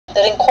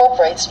that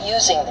incorporates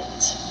using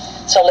these.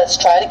 So let's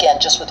try it again,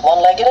 just with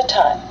one leg at a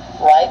time.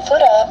 Right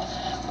foot up.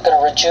 We're going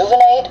to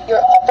rejuvenate your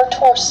upper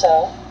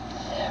torso.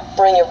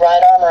 Bring your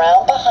right arm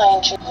around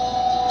behind you.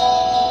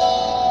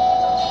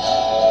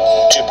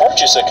 To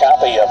purchase a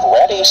copy of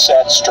Ready,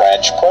 Set,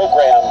 Stretch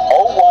Program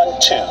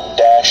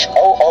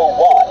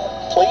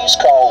 012-001, please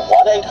call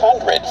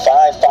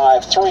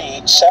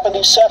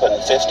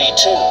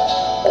 1-800-553-7752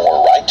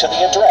 or write to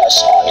the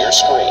address on your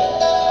screen.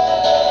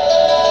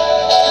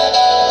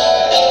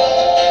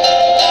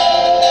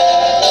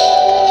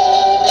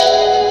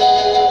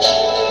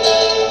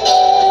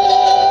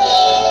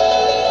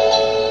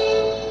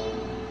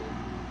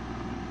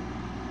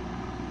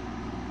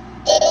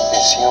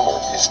 His humor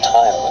is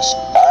timeless.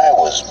 I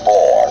was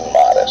born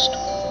modest,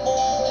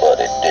 but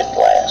it didn't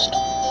last.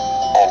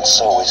 And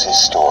so is his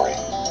story.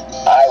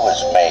 I was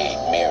made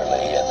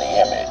merely in the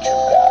image of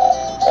God,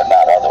 but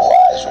not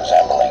otherwise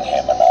resembling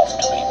him enough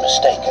to be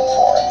mistaken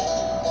for him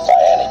by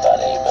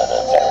anybody but a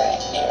very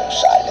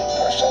nearsighted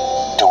person.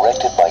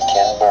 Directed by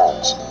Ken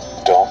Burns.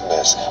 Don't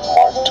miss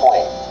Mark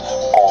Twain,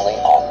 only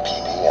on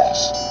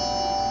PBS.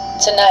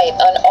 Tonight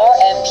on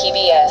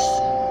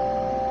RMPBS.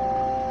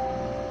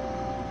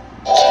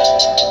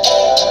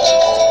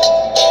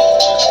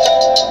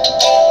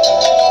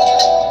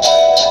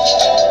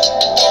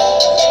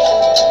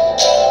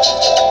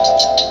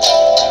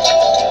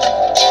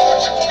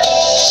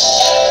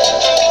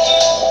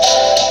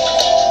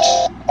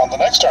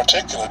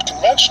 Articulate,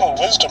 conventional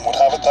wisdom would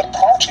have it that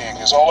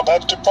partying is all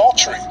about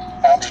debauchery.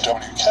 Andrew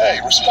W.K.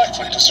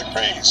 respectfully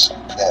disagrees.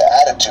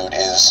 The attitude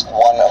is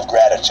one of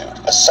gratitude,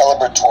 a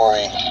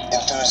celebratory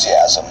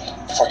enthusiasm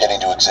for getting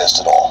to exist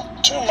at all.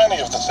 Too many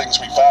of the things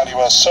we value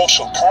as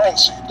social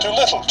currency do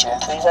little to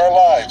improve our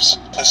lives.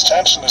 This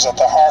tension is at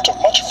the heart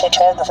of much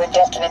photographer and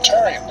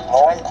documentarian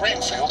Lauren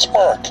Greenfield's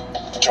work.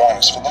 Join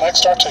us for the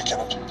next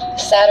Articulate.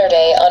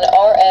 Saturday on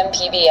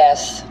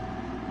RMPBS.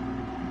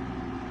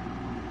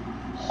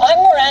 I'm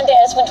Miranda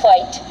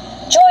Esmond-White.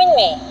 Join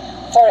me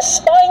for a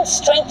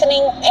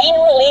spine-strengthening, pain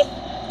relief,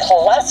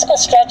 classical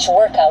stretch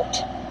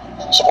workout.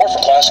 Support for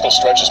classical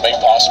stretch is made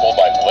possible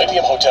by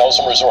Palladium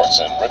Hotels and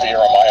Resorts in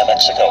Riviera Maya,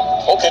 Mexico.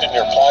 Located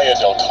near Playa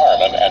del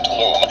Carmen and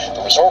Tulum,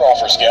 the resort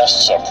offers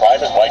guests a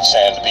private white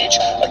sand beach,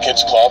 a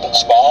kids club,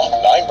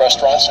 spa, 9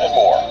 restaurants, and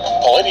more.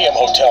 Palladium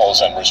Hotels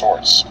and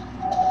Resorts.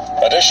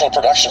 Additional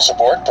production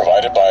support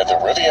provided by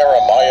the Riviera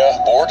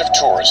Maya Board of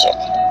Tourism.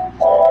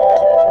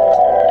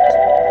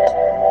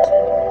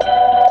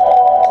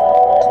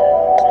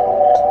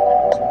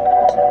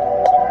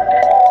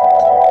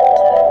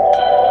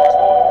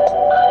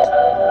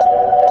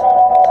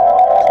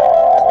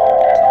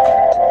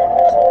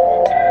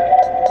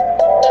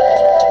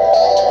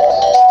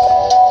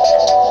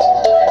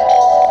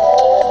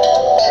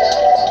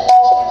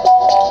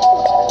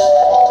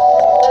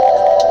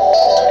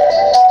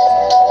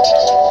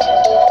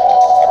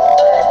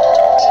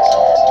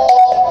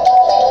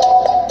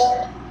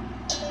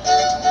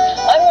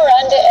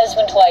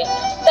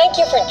 Thank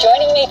you for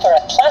joining me for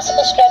a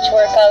classical stretch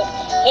workout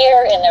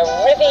here in the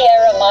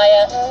Riviera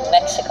Maya,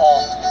 Mexico,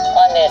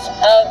 on this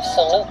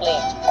absolutely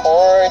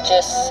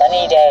gorgeous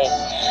sunny day.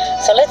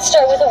 So let's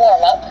start with a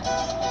warm-up.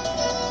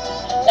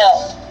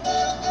 Now,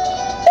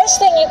 best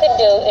thing you can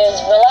do is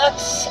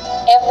relax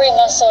every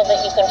muscle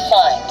that you can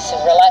find. So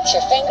relax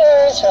your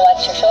fingers,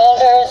 relax your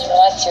shoulders,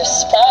 relax your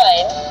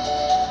spine.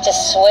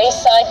 Just sway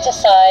side to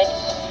side.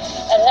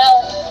 And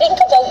now think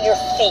about your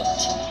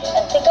feet.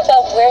 And think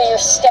about where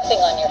you're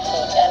stepping on your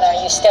feet. And are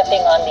you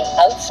stepping on the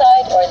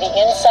outside or the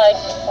inside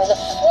or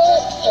the full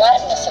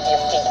flatness of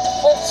your feet, the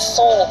full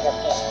sole of your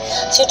feet?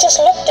 So you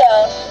just look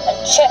down and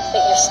check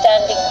that you're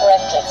standing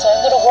correctly. So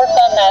I'm going to work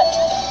on that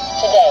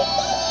today.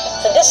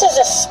 So this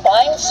is a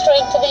spine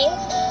strengthening,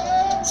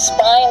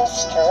 spine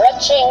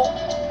stretching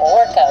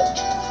workout.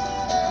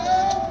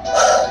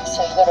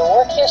 So you've got to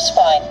work your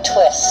spine,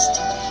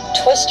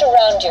 twist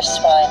around your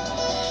spine.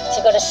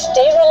 So you've got to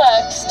stay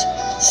relaxed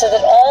so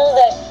that all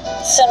the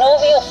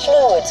synovial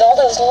fluids, all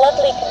those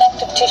lovely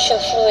connective tissue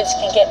fluids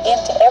can get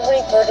into every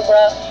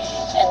vertebra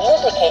and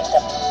lubricate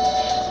them.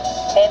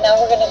 Okay, now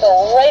we're going to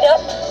go right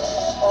up,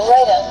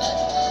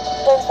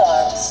 both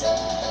arms.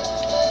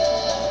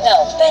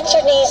 Now, bend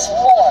your knees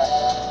more,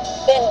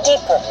 bend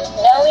deeper,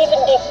 now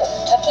even deeper,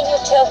 tucking your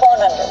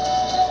tailbone under,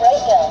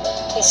 right down.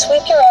 Okay,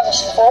 sweep your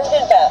arms forward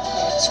and back.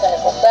 It's going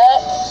to go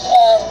back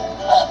and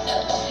up,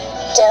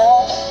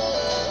 down,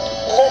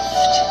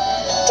 lift,